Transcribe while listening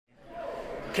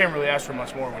can't really ask for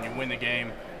much more when you win the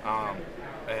game,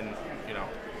 and you know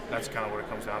that's kind of what it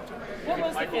comes down to. What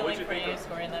was the feeling for you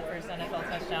scoring that first NFL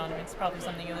touchdown? It's probably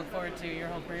something you look forward to your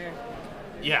whole career.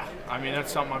 Yeah, I mean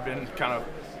that's something I've been kind of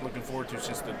looking forward to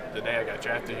since the day I got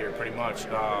drafted here, pretty much.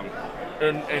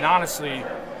 And honestly,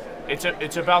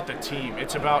 it's about the team.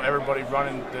 It's about everybody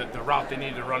running the route they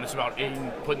need to run. It's about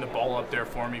Aiden putting the ball up there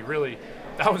for me. Really,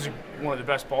 that was one of the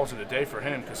best balls of the day for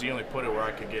him because he only put it where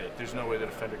I could get it. There's no way the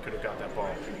defender could have got that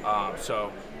ball.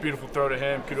 So beautiful throw to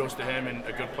him. Kudos to him, and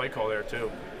a good play call there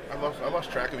too. I lost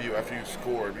track of you after you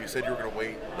scored. You said you were going to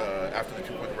wait after the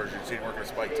 2-point conversion. You said you weren't going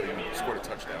to spike till you scored a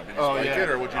touchdown. Did you spike it,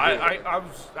 or what'd you do?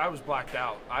 I was blacked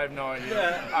out. I have no idea.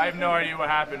 Yeah. I have no idea what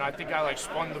happened. I think I like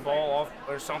spun the ball off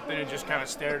or something and just kind of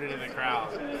stared into the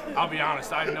crowd. I'll be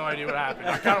honest. I have no idea what happened.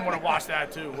 I kind of want to watch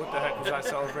that too. What the heck was I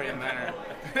celebrating there?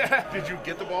 Did you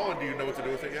get the ball, and do you know what to do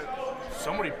with it yet?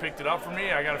 Somebody picked it up for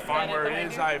me. I got to find where it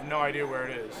is. I have no idea where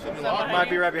it is. It might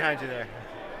be right behind you there.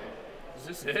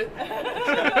 Is this it? That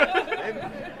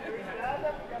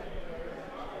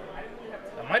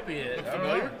might be it. I don't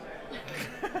know.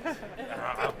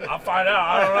 I'll find out.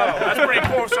 I don't know. That's pretty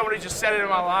cool if somebody just set it in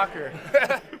my locker.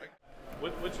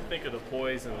 What'd you think of the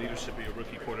poise and leadership of your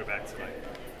rookie quarterback tonight?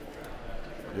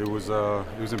 It was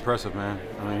impressive, man.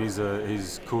 I mean,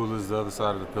 he's cool as the other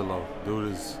side of the pillow.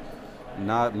 Dude is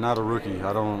not a rookie.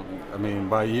 I mean,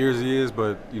 by years he is,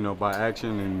 but you know, by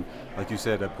action and like you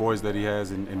said, that poise that he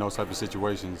has in those type of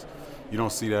situations, you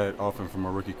don't see that often from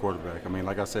a rookie quarterback. I mean,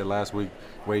 like I said last week,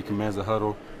 way he commands the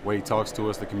huddle, way he talks to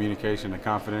us, the communication, the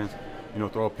confidence. You know,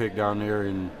 throw a pick down there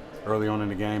and early on in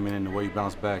the game, and then the way he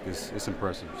bounced back is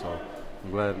impressive. So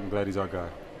I'm glad he's our guy.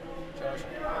 Josh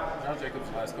Jacobs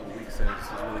the last couple of weeks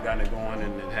has really gotten it going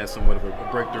and has somewhat of a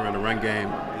breakthrough in the run game.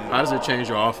 How does it change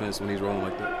your offense when he's rolling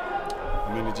like that?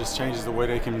 I mean, it just changes the way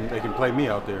they can play me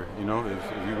out there. You know,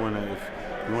 if you want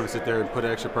to sit there and put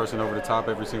an extra person over the top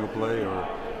every single play, or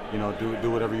you know,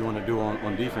 do whatever you want to do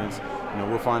on defense, you know,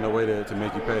 we'll find a way to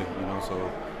make you pay. You know,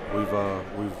 so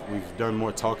we've done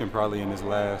more talking probably in this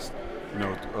last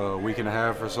week and a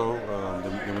half or so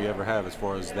than we ever have as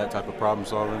far as that type of problem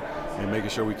solving and making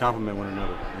sure we complement one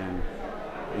another. And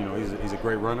you know, he's a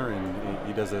great runner, and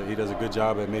he does a good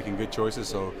job at making good choices.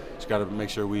 So just got to make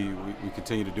sure we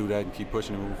continue to do that and keep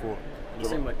pushing and moving forward. It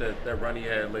seemed like that run he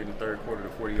had late in the third quarter, the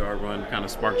 40-yard run, kind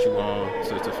of sparked you on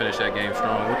to finish that game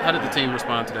strong. How did the team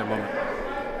respond to that moment?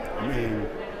 I mean,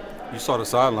 you saw the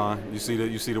sideline. You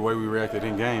see the way we reacted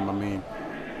in game. I mean,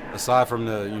 aside from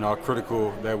the how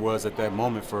critical that was at that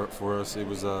moment for us, it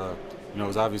was it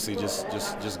was obviously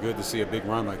just good to see a big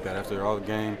run like that after all the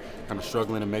game, kind of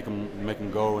struggling to make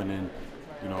them go, and then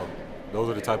those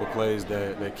are the type of plays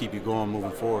that keep you going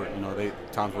moving forward. You know,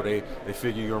 times where they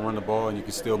figure you're gonna run the ball and you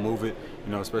can still move it.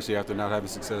 You know, especially after not having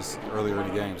success earlier in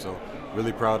the game. So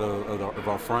really proud of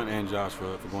our front and Josh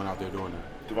for going out there doing that.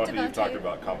 Davante, you've talked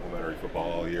about complimentary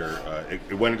football all year.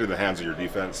 It went into the hands of your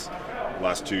defense the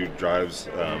last two drives.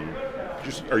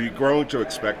 Are you growing to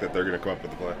expect that they're going to come up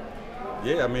with the play?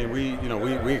 Yeah, I mean,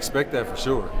 we expect that for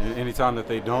sure. Anytime that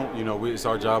they don't, it's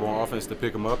our job on offense to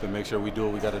pick them up and make sure we do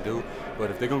what we got to do.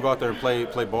 But if they're gonna go out there and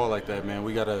play ball like that, man,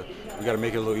 we gotta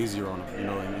make it a little easier on them,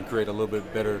 and create a little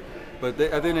bit better. But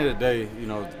at the end of the day,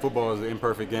 football is an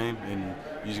imperfect game, and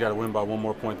you just got to win by one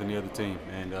more point than the other team.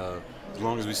 And as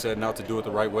long as we're setting out to do it the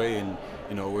right way, and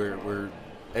we're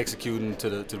executing to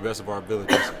the best of our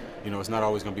abilities, it's not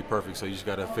always gonna be perfect. So you just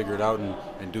got to figure it out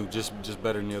and do just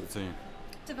better than the other team.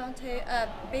 Davante,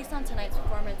 based on tonight's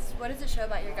performance, what does it show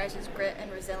about your guys' grit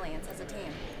and resilience as a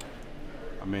team?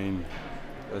 I mean,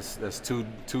 that's two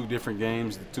different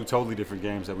games, two totally different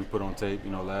games that we put on tape.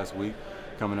 Last week,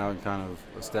 coming out and kind of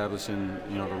establishing,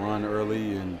 the run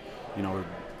early, and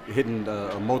hitting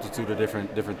a multitude of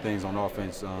different things on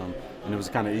offense, and it was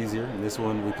kind of easier. And this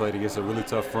one, we played against a really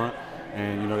tough front,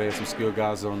 and they had some skilled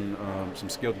guys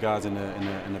in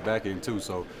the back end too.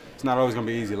 So it's not always going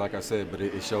to be easy, like I said, but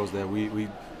it shows that we're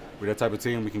that type of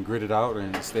team. We can grit it out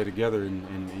and stay together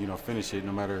and finish it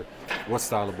no matter what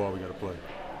style of ball we got to play.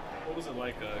 What was it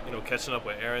like, catching up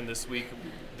with Aaron this week?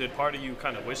 Did part of you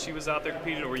kind of wish he was out there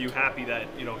competing, or were you happy that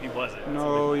he wasn't?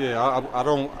 No, yeah, I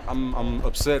don't. I'm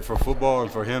upset for football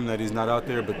and for him that he's not out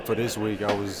there. But for this week,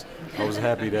 I was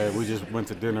happy that we just went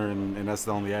to dinner and that's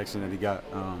the only action that he got.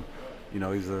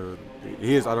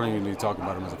 He is. I don't even need to talk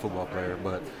about him as a football player,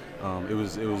 but it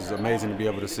was amazing to be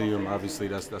able to see him. Obviously,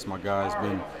 that's my guy. It's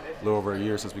been a little over a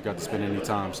year since we got to spend any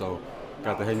time, so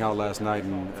got to hang out last night,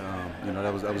 and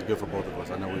that was good for both of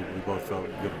us. I know we both felt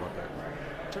good about that.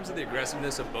 In terms of the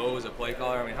aggressiveness of Bo as a play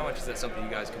caller, I mean, how much is that something you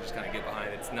guys can just kind of get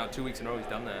behind? It's now 2 weeks in a row he's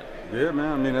done that. Yeah,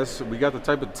 man. I mean, we got the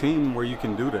type of team where you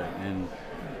can do that, and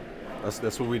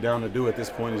that's what we're down to do at this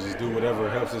point, is just do whatever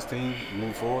helps this team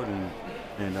move forward and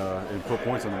put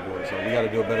points on the board. So we got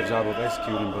to do a better job of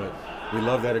executing, but we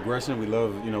love that aggression. We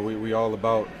love, we all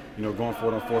about, going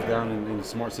forward on fourth down in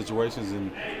smart situations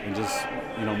and just,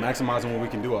 maximizing what we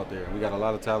can do out there. We got a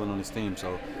lot of talent on this team,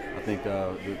 so I think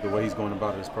the way he's going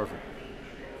about it is perfect.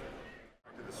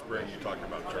 This spring, you talked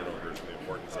about turnovers and the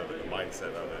importance of it, the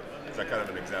mindset of it. Is that kind of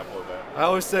an example of that? I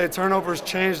always say turnovers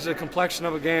change the complexion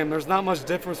of a game. There's not much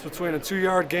difference between a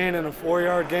 2-yard gain and a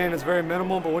 4-yard gain. It's very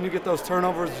minimal, but when you get those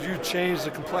turnovers, you change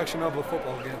the complexion of a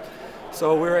football game.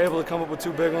 So we were able to come up with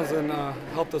 2 big ones and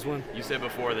helped us win. You said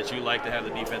before that you like to have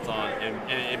the defense on and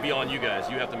it be on you guys.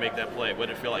 You have to make that play. What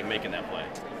did it feel like making that play?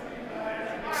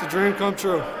 It's a dream come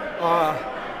true.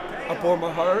 I poured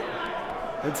my heart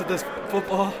into this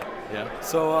football. Yeah.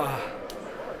 So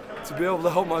to be able to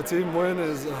help my team win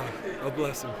is a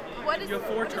blessing. What does it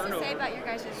say about your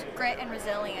guys' grit and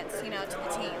resilience, to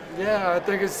the team? Yeah, I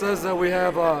think it says that we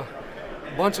have a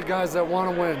bunch of guys that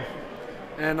want to win.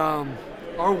 And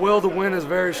our will to win is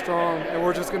very strong, and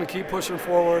we're just going to keep pushing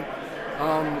forward.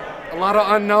 A lot of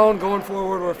unknown going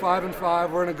forward. We're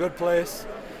 5-5. We're in a good place.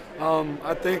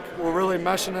 I think we're really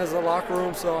meshing as a locker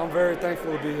room, so I'm very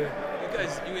thankful to be here.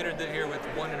 You entered here with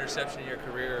 1 interception in your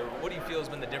career. What do you feel has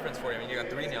been the difference for you? I mean, you got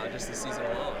 3 now just this season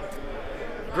alone.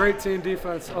 Great team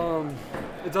defense.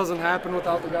 It doesn't happen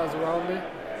without the guys around me.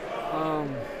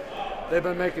 They've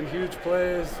been making huge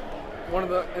plays. One of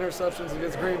the interceptions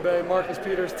against Green Bay, Marcus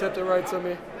Peters tipped it right to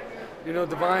me.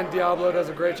 Divine Diablo does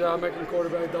a great job making the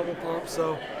quarterback double pump.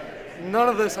 So none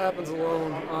of this happens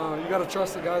alone. You got to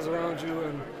trust the guys around you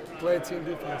and play team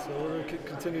defense. So we're going to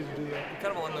continue to do that.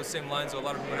 Kind of along those same lines, so a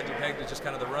lot of people had you pegged as just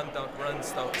kind of the run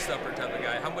stuffer type of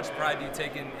guy. How much pride do you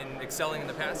take in excelling in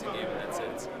the passing game in that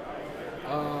sense?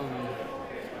 I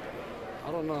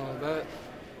don't know.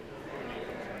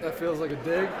 That feels like a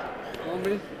dig on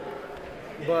me.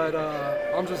 But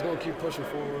I'm just going to keep pushing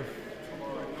forward.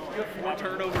 You have 4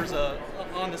 turnovers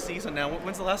on the season now.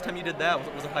 When's the last time you did that?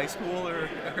 Was it high school or?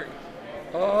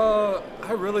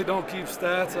 I really don't keep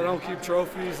stats. I don't keep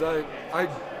trophies. I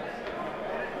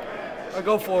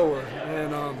go forward,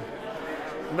 and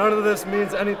none of this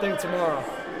means anything tomorrow.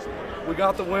 We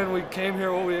got the win. We came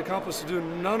here. What we accomplished to do.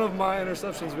 None of my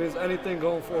interceptions means anything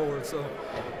going forward. So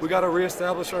we got to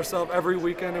reestablish ourselves every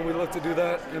weekend, and we look to do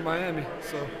that in Miami.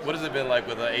 So what has it been like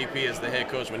with AP as the head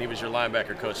coach when he was your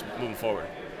linebacker coach moving forward?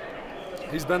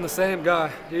 He's been the same guy.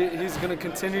 He's going to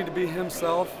continue to be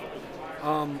himself,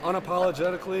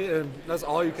 unapologetically, and that's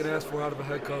all you can ask for out of a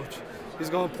head coach.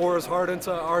 He's going to pour his heart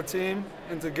into our team,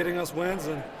 into getting us wins,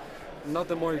 and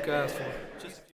nothing more you can ask for.